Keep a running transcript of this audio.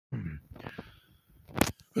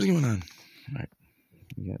What's going on? All right,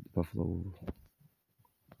 we got Buffalo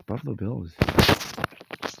Bills.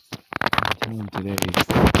 I'm telling today,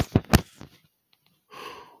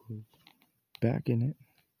 back in it.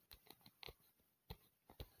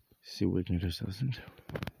 See what we can get ourselves into.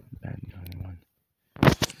 Bad 21.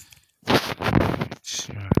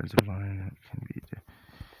 Offensive line that can be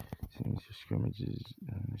the scrimmages.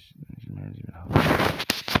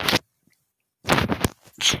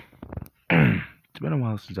 It's been a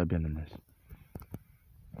while since I've been in this.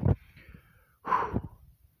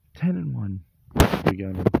 10-1. We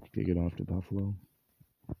gotta kick it off to Buffalo.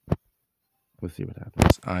 Let's see what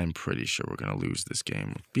happens. I'm pretty sure we're gonna lose this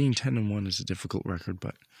game. Being 10-1 is a difficult record,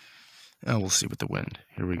 but we'll see with the wind.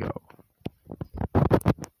 Here we go.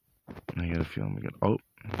 I got a feeling we got. Oh,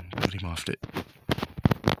 nobody muffed it.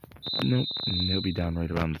 Nope, they'll be down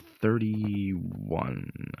right around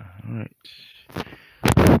 31. All right.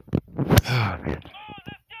 Oh, man.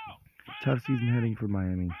 Tough season heading for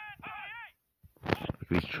Miami.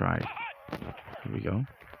 At least try. Here we go.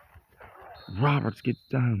 Roberts gets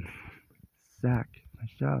down. Sack.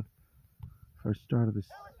 Nice job. First start of this.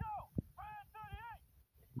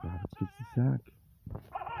 Roberts gets the sack.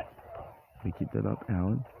 We keep that up.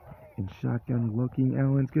 Allen. And shotgun looking.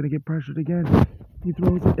 Allen's going to get pressured again. He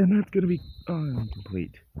throws it, and that's going to be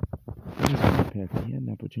incomplete. That was a good pass. He had an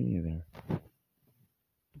opportunity there.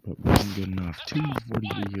 But wasn't good enough.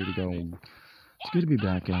 2:43 here to go. It's good to be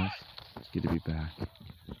back, guys. It's good to be back.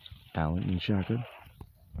 Allen and shotgun.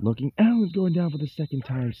 Looking. Allen's going down for the second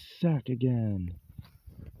time. Sack again.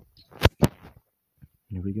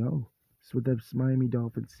 Here we go. That's what the Miami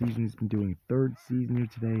Dolphins season has been doing. Third season here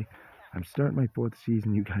today. I'm starting my fourth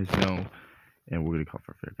season, you guys know. And we're going to call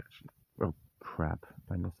for a fair catch. Oh, crap.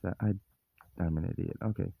 I missed that. I'm an idiot.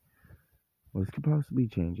 Okay. Well, this could possibly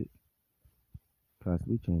change it.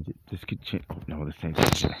 This could change. Oh, no, this ain't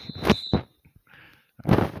changing.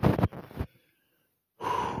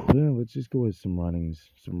 Well, let's just go with some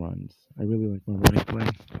runs. I really like my running play.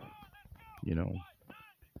 You know,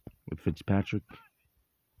 with Fitzpatrick.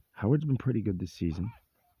 Howard's been pretty good this season.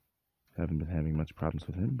 Haven't been having much problems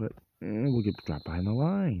with him, but we'll get dropped behind the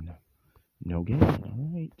line. No gain.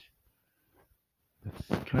 All right. That's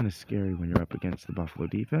kind of scary when you're up against the Buffalo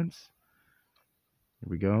defense. Here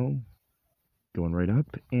we go. Going right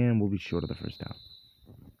up, and we'll be short of the first down.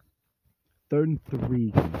 3rd and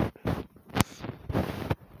 3.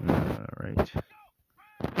 All right.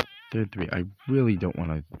 3rd and 3. I really don't want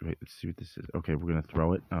to. Wait, let's see what this is. Okay, we're going to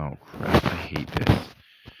throw it. Oh, crap. I hate this.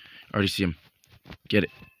 Already see him. Get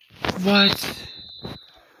it. What?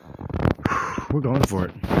 We're going for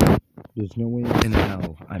it. There's no way in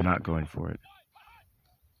hell I'm not going for it.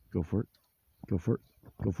 Go for it. Go for it.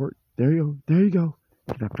 Go for it. There you go. There you go.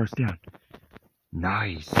 Get that first down.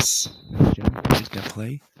 Nice. Nice job. Nice that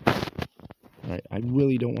play. Alright, I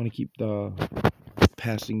really don't want to keep the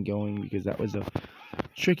passing going because that was a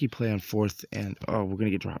tricky play on 4th and we're going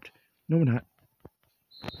to get dropped. No, we're not.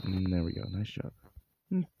 And there we go. Nice job.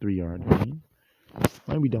 3-yard gain.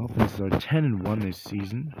 Miami Dolphins are 10-1 this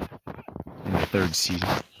season. In the 3rd season.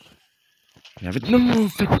 No,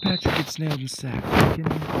 Fitzpatrick gets nailed and sacked.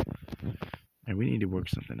 And we need to work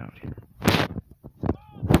something out here.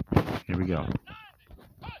 Here we go.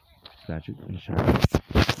 Fitzpatrick and shot.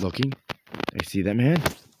 Looking. I see that man.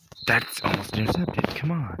 That's almost intercepted.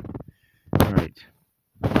 Come on. Alright.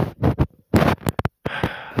 That's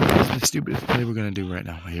the stupidest play we're going to do right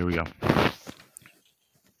now. Here we go.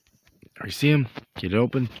 You see him? Get it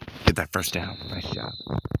open. Get that first down. Nice job.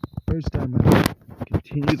 First time out.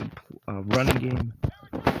 Continue the running game.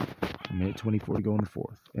 A minute 24 to go in the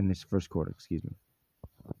 4th. In this first quarter, excuse me.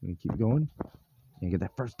 I'm going to keep going. And get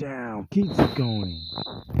that first down. Keeps it going.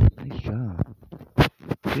 Nice job.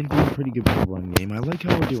 Been doing pretty good with the run game. I like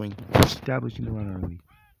how we're doing. Establishing the run early.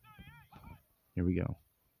 Here we go.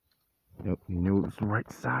 Nope. You knew it was the right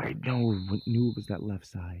side. No, knew it was that left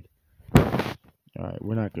side. Alright,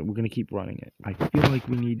 we're gonna keep running it. I feel like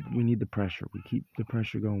we need the pressure. We keep the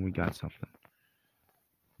pressure going, we got something.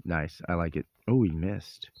 Nice, I like it. Oh, we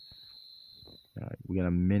missed. Alright, we got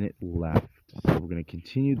a minute left. So we're gonna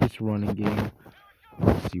continue this running game.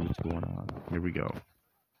 Let's see what's going on. Here we go.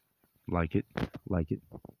 Like it.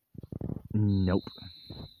 Nope.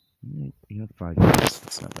 You have 5 minutes.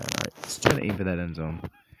 That's not bad. Alright, let's try to aim for that end zone.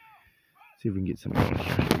 See if we can get something going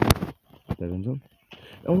here. That end zone.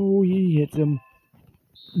 Oh, he hits him.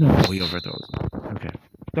 No, he overthrows. Okay.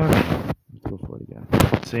 Darn it. Let's go for it again.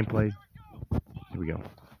 Same play. Here we go.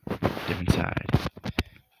 Different side.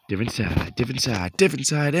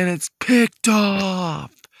 And it's picked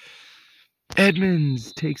off.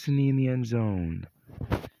 Edmonds takes a knee in the end zone.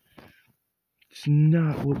 That's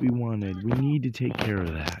not what we wanted. We need to take care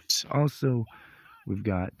of that. Also, we've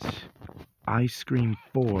got Ice Cream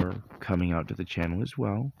 4 coming out to the channel as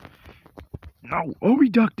well. No! Oh, we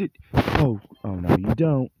ducked it! Oh no, you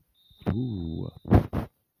don't. Ooh. Thought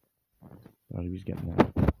he was getting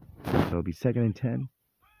that. So it'll be 2nd and 10.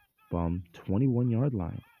 Bum, 21-yard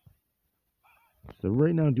line. So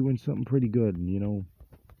right now doing something pretty good, you know,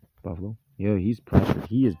 Buffalo. Yeah, he's pressured.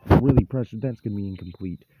 He is really pressured. That's going to be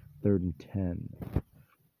incomplete. 3rd and 10.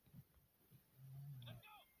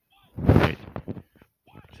 Alright.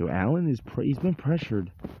 So Allen he's been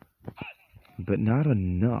pressured, but not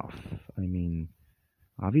enough. I mean,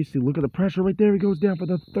 obviously, look at the pressure right there. He goes down for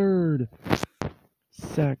the 3rd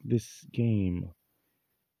sack this game.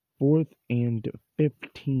 4th and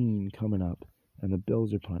 15 coming up, and the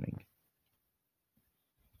Bills are punting.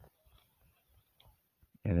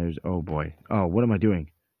 And there's, oh boy. Oh, what am I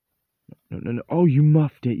doing? No. Oh, you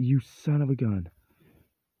muffed it, you son of a gun.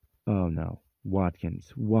 Oh no.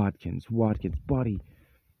 Watkins, buddy.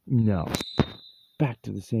 No. Back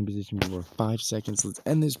to the same position we were. 5 seconds. Let's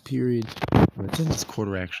end this period. Let's end this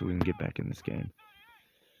quarter actually and get back in this game.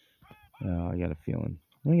 Oh, I got a feeling.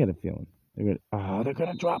 They're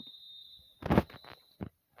gonna drop.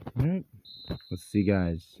 Alright. Let's see,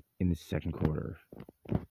 guys, in the second quarter.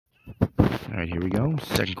 Alright, here we go.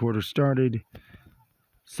 Second quarter started.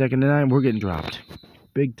 2nd and 9. We're getting dropped.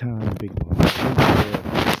 Big time, big ball.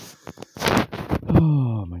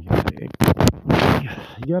 Oh my god.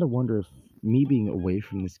 You gotta wonder if me being away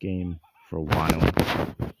from this game for a while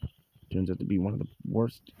turns out to be one of the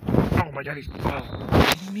worst. Oh my god, he's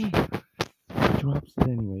kidding me. Drops it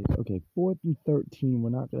anyways. Okay, 4th and 13.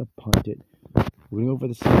 We're not gonna punt it. We're gonna go for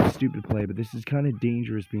the same stupid play, but this is kind of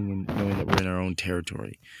dangerous knowing that we're in our own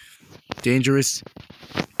territory. Dangerous,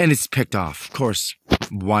 and it's picked off. Of course,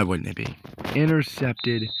 why wouldn't it be?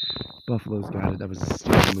 Intercepted. Buffalo's got it. That was a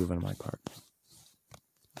stupid move on my part.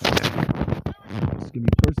 Okay. It's gonna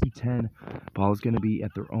be 1st and 10. Ball's gonna be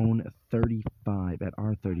at their own 35, at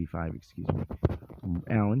our 35, excuse me.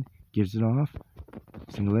 Allen gives it off.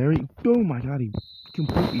 Singularity. Oh my god, he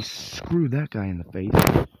completely screwed that guy in the face.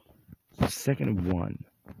 2nd and 1.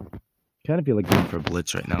 Kind of feel like going for a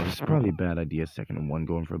blitz right now. This is probably a bad idea, 2nd and 1,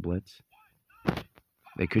 going for a blitz.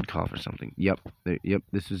 They could call for something. Yep,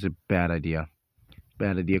 this is a bad idea.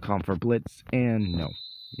 Bad idea calling for a blitz, and no.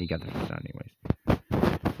 He got the first down anyways.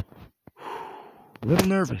 A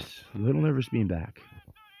little nervous being back.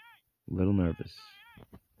 A little nervous.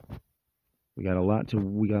 We got a lot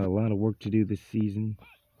of work to do this season.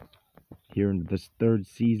 Here in this 3rd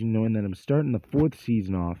season, knowing that I'm starting the 4th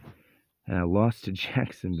season off, and I lost to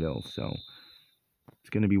Jacksonville, so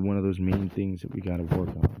it's going to be one of those main things that we got to work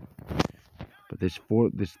on. But this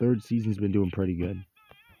 3rd season's been doing pretty good.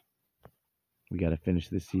 We got to finish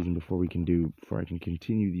this season before I can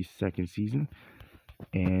continue the 2nd season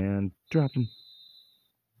and drop him.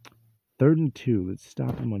 3rd and 2. Let's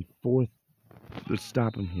stop him on 4th. Let's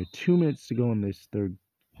stop him here. 2 minutes to go in this third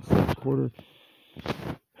quarter.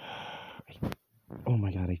 Oh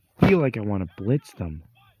my god, I feel like I want to blitz them.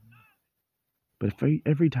 But if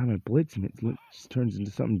every time I blitz them, it just turns into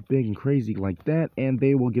something big and crazy like that, and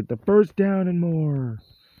they will get the 1st down and more.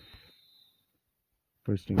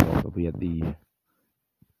 1st and goal. They'll be at the,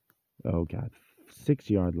 oh god,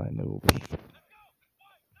 6-yard line. They will be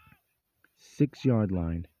 6-yard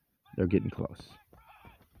line. They're getting close.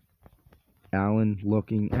 Allen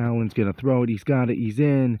looking. Allen's gonna throw it. He's got it. He's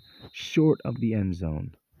in, short of the end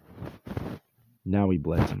zone. Now we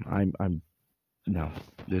blitz him. No.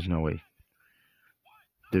 There's no way.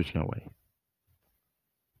 There's no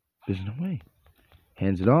way.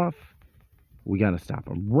 Hands it off. We got to stop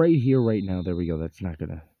him right here, right now. There we go. That's not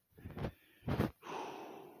going to...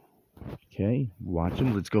 Okay, watch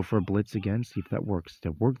him. Let's go for a blitz again. See if that works.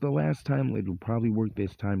 That worked the last time. It'll probably work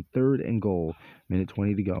this time. 3rd and goal. Minute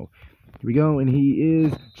 20 to go. Here we go, and he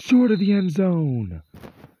is short of the end zone.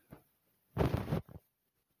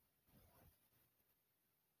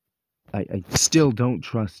 I still don't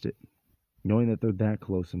trust it. Knowing that they're that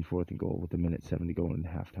close in 4th and goal with 1:07 to go in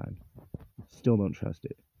halftime. Still don't trust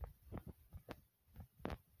it.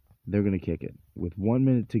 They're going to kick it. With 1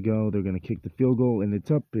 minute to go, they're going to kick the field goal, and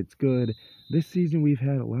it's up. It's good. This season, we've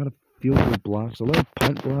had a lot of field goal blocks, a lot of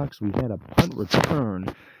punt blocks. We've had a punt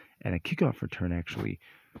return and a kickoff return, actually,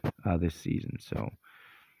 this season. So,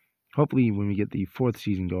 hopefully, when we get the 4th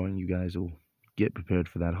season going, you guys will get prepared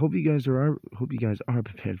for that. Hope you guys are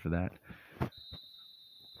prepared for that.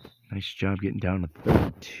 Nice job getting down to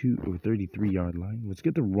 32 or 33-yard line. Let's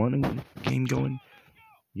get the running game going.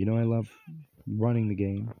 You know I love running the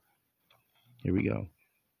game. Here we go.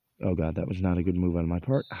 Oh, God, that was not a good move on my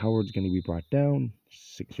part. Howard's going to be brought down.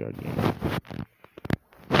 6-yard gain.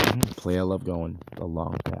 Play I love going. The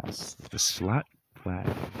long pass. The slot flag.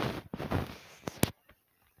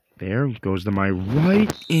 There goes to my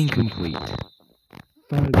right. Incomplete.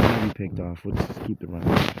 Thought it was going to be picked off. Let's just keep the run.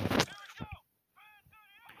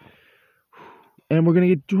 And we're going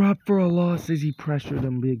to get dropped for a loss as he pressured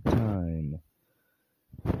him big time.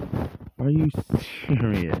 Are you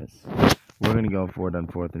serious? We're going to go for it on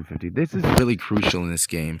 4th and 50. This is really crucial in this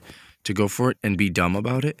game to go for it and be dumb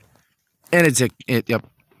about it. And yep.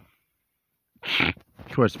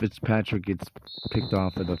 Of course, Fitzpatrick gets picked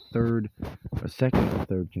off for the second or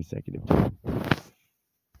third consecutive time.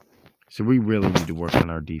 So we really need to work on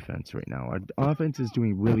our defense right now. Our offense is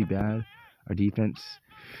doing really bad. Our defense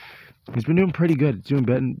has been doing pretty good. It's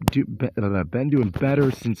been doing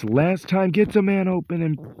better since last time. Gets a man open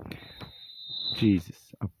and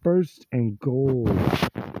Jesus, a 1st and goal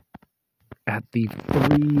at the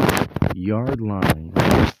 3-yard line.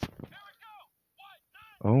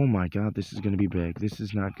 Oh my God, this is going to be big. This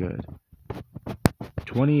is not good.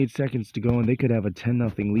 28 seconds to go, and they could have a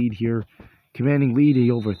 10-0 lead here. Commanding lead,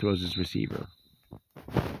 he overthrows his receiver.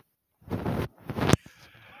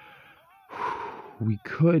 We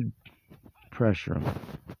could pressure him.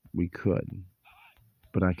 We could.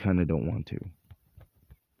 But I kind of don't want to.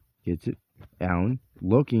 Gets it. Allen.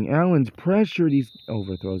 Looking. Allen's pressured. He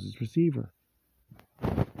overthrows his receiver.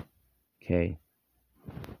 Okay.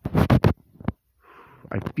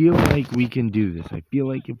 I feel like we can do this. I feel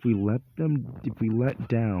like if we let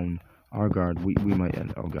down our guard, we might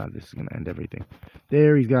end. Oh God, this is gonna end everything.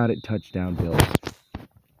 There, he's got it. Touchdown, Bill.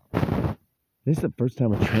 This is the first time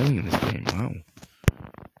we're trailing in this game. Wow.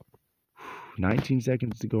 19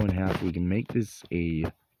 seconds to go in half. We can make this a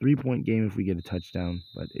 3-point game if we get a touchdown,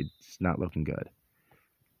 but it's not looking good.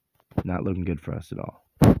 Not looking good for us at all.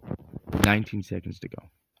 19 seconds to go.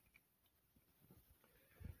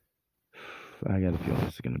 I got a feeling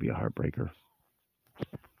this is going to be a heartbreaker.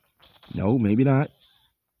 No, maybe not.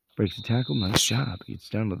 Breaks the tackle. Nice job. It's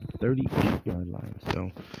down to the 38-yard line.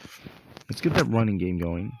 So let's get that running game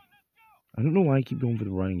going. I don't know why I keep going for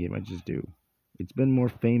the running game. I just do. It's been more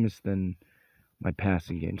famous than my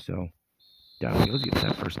passing game. So down we go. Let's get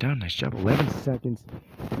that first down. Nice job. 11 seconds.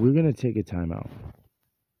 We're going to take a timeout.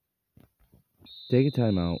 Take a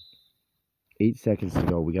timeout. 8 seconds to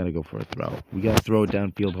go. We got to go for a throw. We got to throw it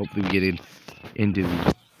downfield. Hopefully we get into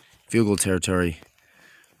the field goal territory.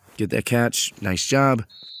 Get that catch. Nice job.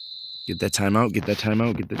 Get that timeout. Get that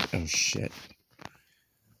timeout. Get that. Oh, shit.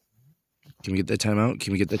 Can we get that timeout?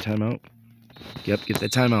 Can we get that timeout? Yep, get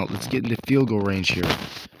that timeout. Let's get into field goal range here.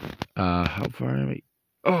 How far am I?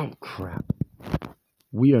 Oh, crap.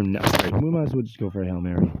 We are not. All right, we might as well just go for a Hail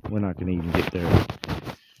Mary. We're not going to even get there.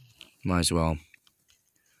 Might as well.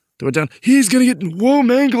 Throw it down. He's going to get, whoa,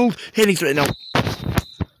 mangled. Hitting through. No.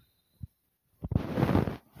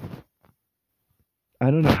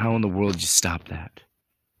 I don't know how in the world you stop that.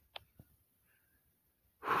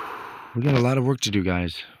 We got a lot of work to do,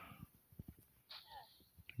 guys.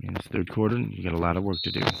 In this third quarter, you got a lot of work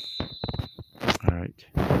to do. All right.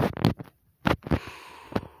 I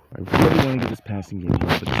really want to get this passing game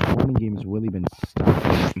going, but the running game has really been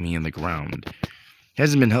stopping me in the ground.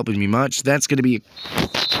 Hasn't been helping me much. That's going to be...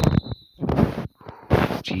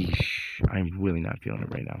 Geesh. I'm really not feeling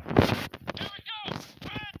it right now.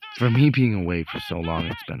 For me being away for so long,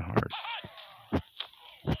 it's been hard.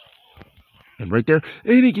 And right there,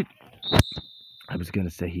 and he gets... I was going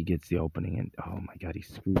to say he gets the opening, and oh my God, he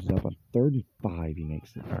screws it up on 3rd and 5. He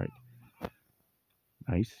makes it. All right.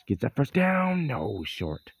 Nice. Gets that first down. No,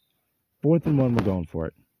 short. 4th and 1, we're going for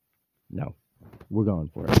it. No, we're going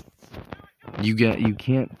for it. You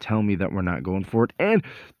can't tell me that we're not going for it, and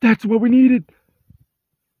that's what we needed.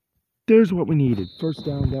 There's what we needed. First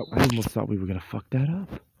down. I almost thought we were going to fuck that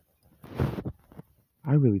up.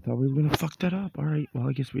 I really thought we were going to fuck that up. All right, well,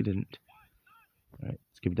 I guess we didn't. All right,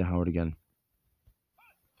 let's give it to Howard again.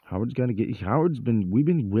 We've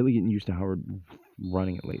been really getting used to Howard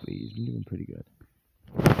running it lately. He's been doing pretty good.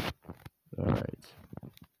 All right.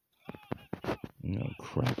 Oh,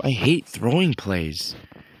 crap. I hate throwing plays.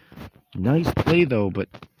 Nice play, though, but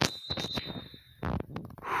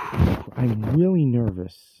I'm really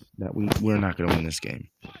nervous that we're not going to win this game.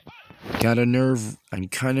 I'm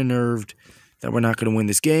kind of nerved that we're not going to win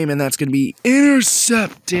this game, and that's going to be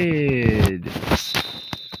intercepted.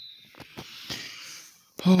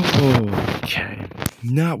 Okay.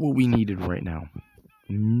 Not what we needed right now.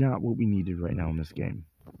 Not what we needed right now in this game.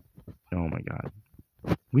 Oh my God.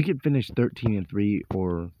 We could finish 13-3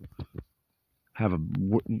 or have a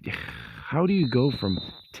How do you go from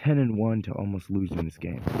 10-1 to almost losing this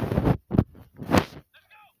game? All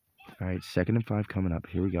right, 2nd and 5 coming up.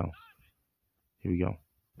 Here we go. Here we go.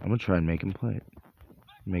 I'm gonna try and make him play it.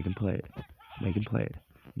 Make him play it. Make him play it.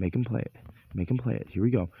 Make him play it. Make him play it. Here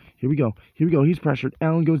we go. Here we go. Here we go. He's pressured.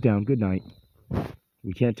 Allen goes down. Good night.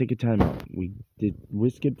 We can't take a timeout. We did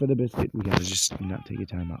risk it for the biscuit. We gotta just not take a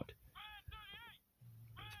timeout.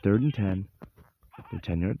 It's 3rd and 10. They're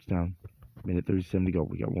 10 yards down. Minute 37 to go.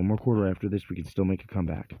 We got one more quarter after this. We can still make a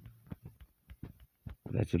comeback.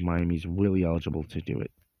 That's if Miami's really eligible to do it.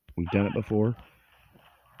 We've done it before.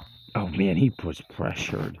 Oh, man, he was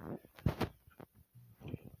pressured.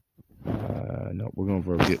 No, we're going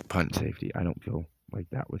for a good punt safety. I don't feel like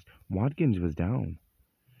that was... Watkins was down.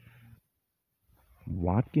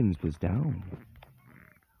 Watkins was down.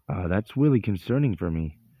 That's really concerning for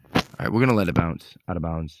me. All right, we're going to let it bounce. Out of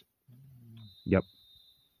bounds. Yep.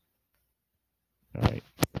 All right.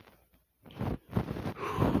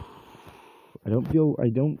 I don't feel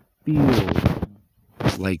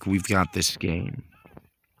like we've got this game.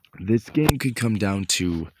 This game could come down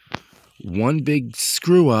to one big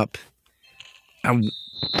screw up, and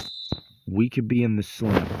we could be in the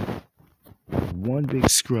slam. One big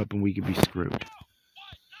screw up, and we could be screwed.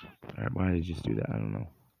 All right, why did I just do that? I don't know.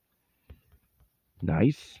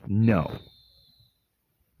 Nice? No.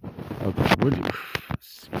 Okay,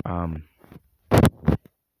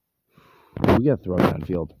 we gotta throw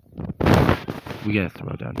downfield. We gotta throw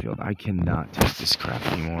downfield. I cannot take this crap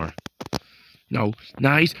anymore. No.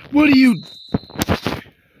 Nice. What are you...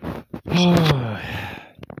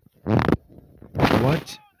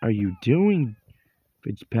 What are you doing,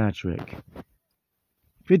 Fitzpatrick?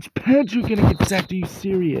 Fitzpatrick gonna get sacked. Are you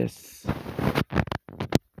serious?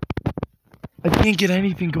 I can't get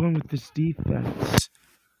anything going with this defense.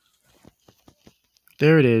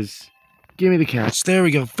 There it is. Give me the catch. There we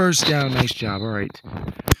go. 1st down. Nice job. All right.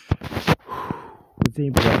 Let's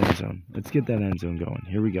aim for that end zone. Let's get that end zone going.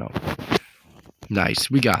 Here we go. Nice.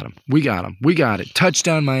 We got him. We got him. We got it.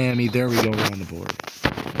 Touchdown, Miami. There we go. We're on the board.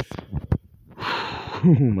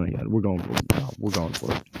 Oh, my God. We're going for it. No, we're going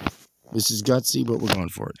for it. This is gutsy, but we're going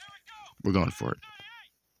for it. We're going for it.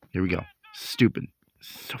 Here we go. Stupid.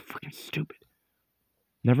 So fucking stupid.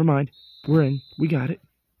 Never mind. We're in. We got it.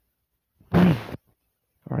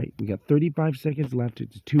 All right. We got 35 seconds left.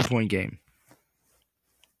 It's a 2-point game.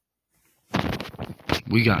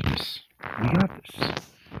 We got this. We got this.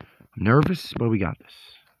 I'm nervous, but we got this.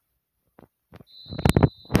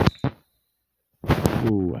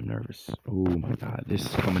 Ooh, I'm nervous. Oh, my God. This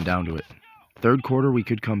is coming down to it. 3rd quarter, we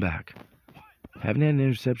could come back. Haven't had an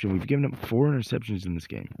interception. We've given up 4 interceptions in this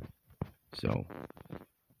game. So,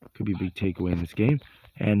 could be a big takeaway in this game.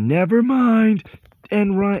 And never mind.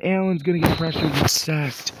 And Allen's going to get pressured and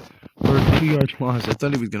sacked for a 2-yard loss. I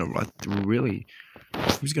thought he was going to run through, really.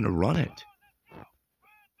 He was going to run it.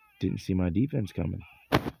 Didn't see my defense coming.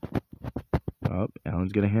 Oh,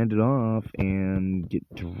 Allen's going to hand it off and get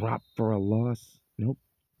dropped for a loss. Nope.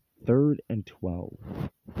 3rd and 12.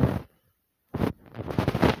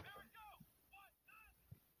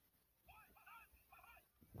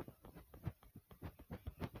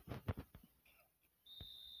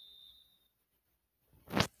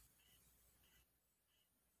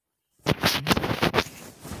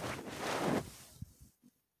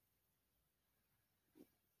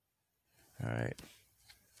 All right.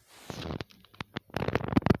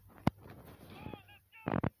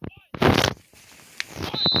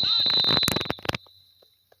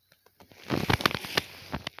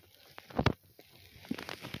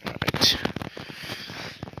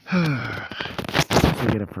 If we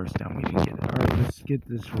get a 1st down, we can get it. All right, let's get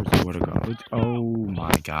this 1st quarter going. Oh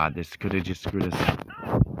my God, this could have just screwed us up.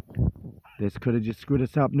 This could have just screwed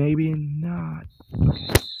us up, maybe not.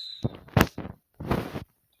 Okay.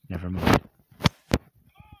 Never mind.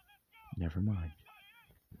 Never mind.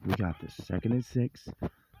 We got this. 2nd and 6.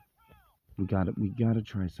 We got it. We gotta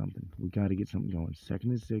try something. We gotta get something going. 2nd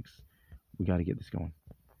and 6. We gotta get this going.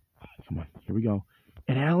 Come on. Here we go.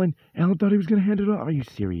 And Allen thought he was gonna hand it off. Are you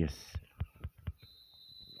serious?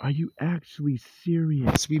 Are you actually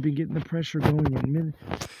serious? We've been getting the pressure going in a minute.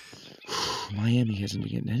 Miami hasn't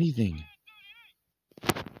been getting anything.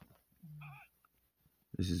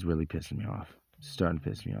 This is really pissing me off. It's starting to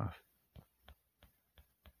piss me off.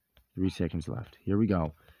 3 seconds left. Here we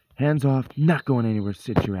go. Hands off. Not going anywhere.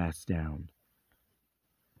 Sit your ass down.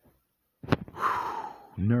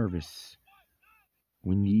 Nervous.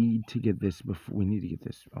 We need to get this before. We need to get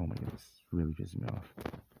this. Oh my God, this is really pissing me off.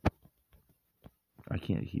 I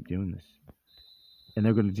can't keep doing this. And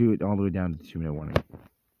they're going to do it all the way down to the 2-minute warning.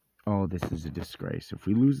 Oh, this is a disgrace. If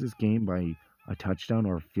we lose this game by a touchdown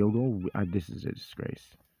or a field goal. This is a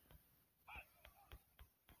disgrace.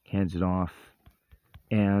 Hands it off.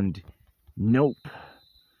 And nope.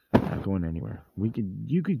 Not going anywhere.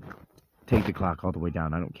 You could take the clock all the way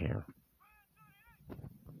down. I don't care.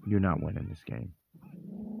 You're not winning this game.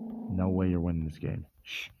 No way you're winning this game.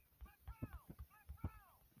 Shh.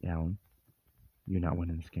 Allen, you're not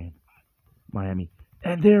winning this game. Miami.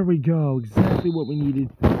 And there we go. Exactly what we needed.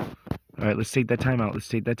 All right, let's take that timeout. Let's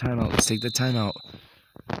take that timeout. Let's take that timeout.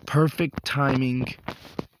 Perfect timing.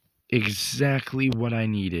 Exactly what I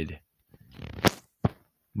needed.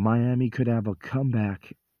 Miami could have a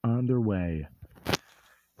comeback on their way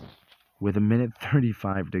with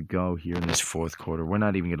 1:35 to go here in this fourth quarter. We're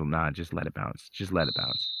not even going to nod. Just let it bounce. Just let it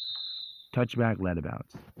bounce. Touchback, let it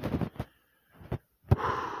bounce.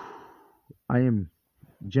 I am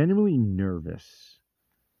genuinely nervous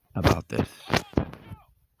about this.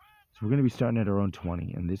 So we're going to be starting at our own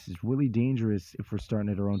 20, and this is really dangerous if we're starting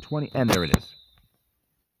at our own 20. And there it is.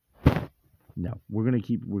 No, we're gonna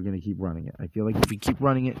keep running it. I feel like if we keep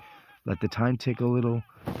running it, let the time tick a little,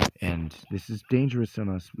 and this is dangerous on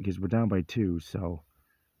us because we're down by 2, so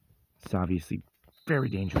it's obviously very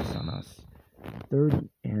dangerous on us. 3rd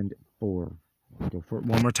and 4. Go for it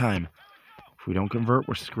one more time. If we don't convert,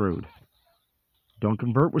 we're screwed. Don't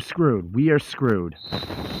convert, we're screwed. We are screwed.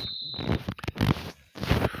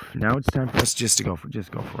 Now it's time for us just to go for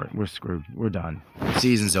it. We're screwed. We're done.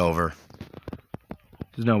 Season's over.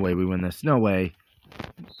 There's no way we win this. No way.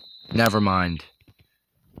 Never mind.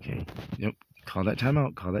 Okay. Nope. Call that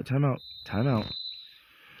timeout. Call that timeout. Timeout.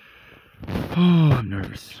 Oh, I'm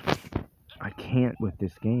nervous. I can't with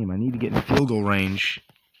this game. I need to get in field goal range.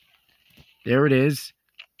 There it is.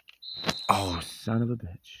 Oh, son of a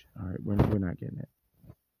bitch. All right, we're not getting it.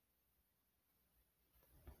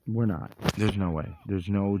 We're not. There's no way. There's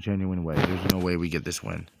no genuine way. There's no way we get this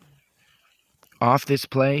win. Off this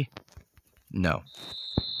play? No.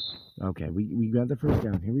 Okay, we got the first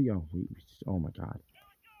down. Here we go. Oh, my God.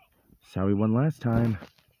 That's how we won last time.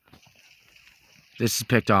 This is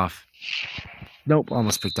picked off. Nope,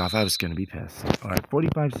 almost picked off. I was going to be pissed. All right,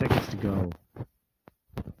 45 seconds to go.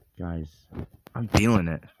 Guys, I'm feeling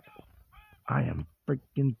it. I am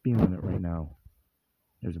freaking feeling it right now.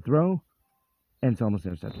 There's a throw, and it's almost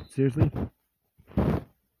intercepted. Seriously?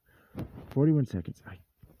 41 seconds.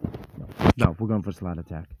 No, we're going for a slot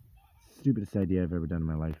attack. Stupidest idea I've ever done in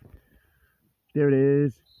my life. There it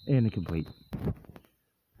is, and incomplete.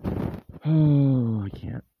 Oh, I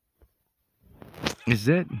can't. This is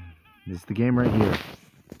it. This is the game right here.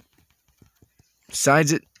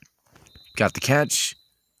 Sides it. Got the catch.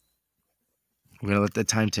 We're going to let that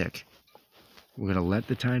time tick. We're going to let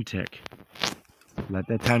the time tick. Let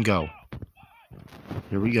that time go.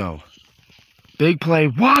 Here we go. Big play.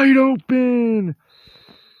 Wide open.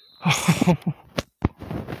 Oh.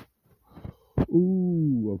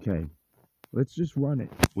 Ooh, okay. Let's just run it.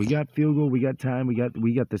 We got field goal. We got time. We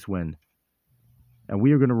got this win. And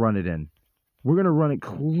we are going to run it in. We're going to run it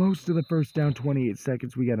close to the first down, 28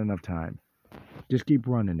 seconds. We got enough time. Just keep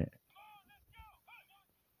running it.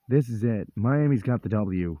 This is it. Miami's got the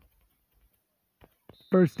W.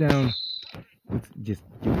 First down. Let's just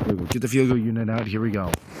get the field goal. Get the field goal unit out. Here we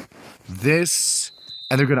go. This,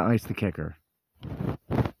 and they're going to ice the kicker.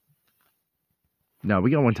 No,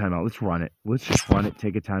 we got one timeout. Let's run it. Let's just run it.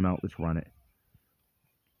 Take a timeout. Let's run it.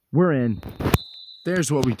 We're in.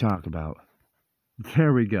 There's what we talk about.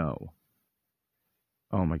 There we go.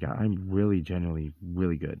 Oh my God. I'm really, genuinely,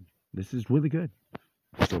 really good. This is really good.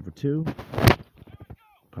 Just over 2.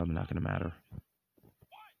 Probably not going to matter.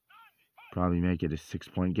 Probably make it a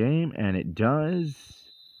 6-point game, and it does.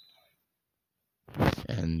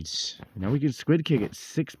 And now we can squid kick it.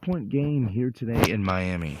 6-point game here today in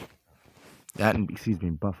Miami.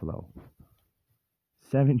 In Buffalo.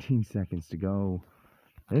 17 seconds to go.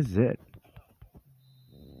 This is it.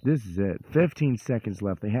 This is it. 15 seconds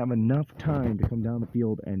left. They have enough time to come down the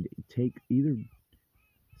field and take either.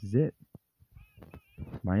 This is it.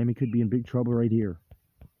 Miami could be in big trouble right here.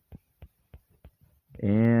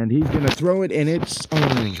 And he's going to throw it, and it's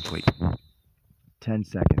incomplete. 10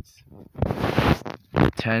 seconds.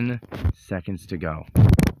 10 seconds to go.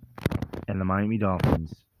 And the Miami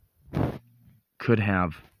Dolphins could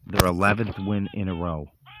have their 11th win in a row.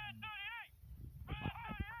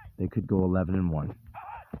 They could go 11-1.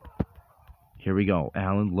 Here we go.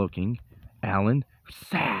 Allen looking. Allen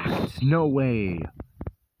sacked. No way.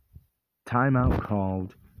 Timeout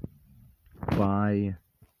called by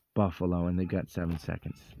Buffalo, and they got 7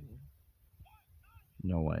 seconds.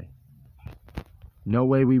 No way. No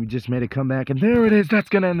way we just made a comeback, and there it is. That's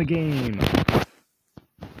going to end the game.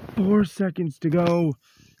 4 seconds to go.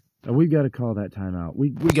 We've got to call that timeout. We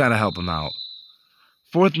got to help them out.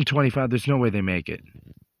 4th and 25. There's no way they make it.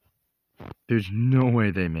 There's no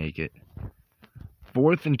way they make it.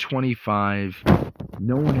 4th and 25.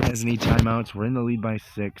 No one has any timeouts. We're in the lead by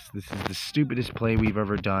 6. This is the stupidest play we've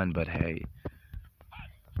ever done, but hey.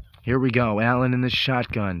 Here we go. Allen in the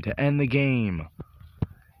shotgun to end the game.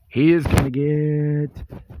 He is going to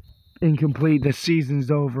get incomplete. The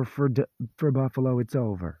season's over for Buffalo. It's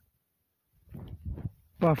over.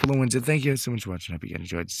 Buffalo wins it. Thank you guys so much for watching. I hope you guys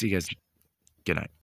enjoyed. See you guys. Good night.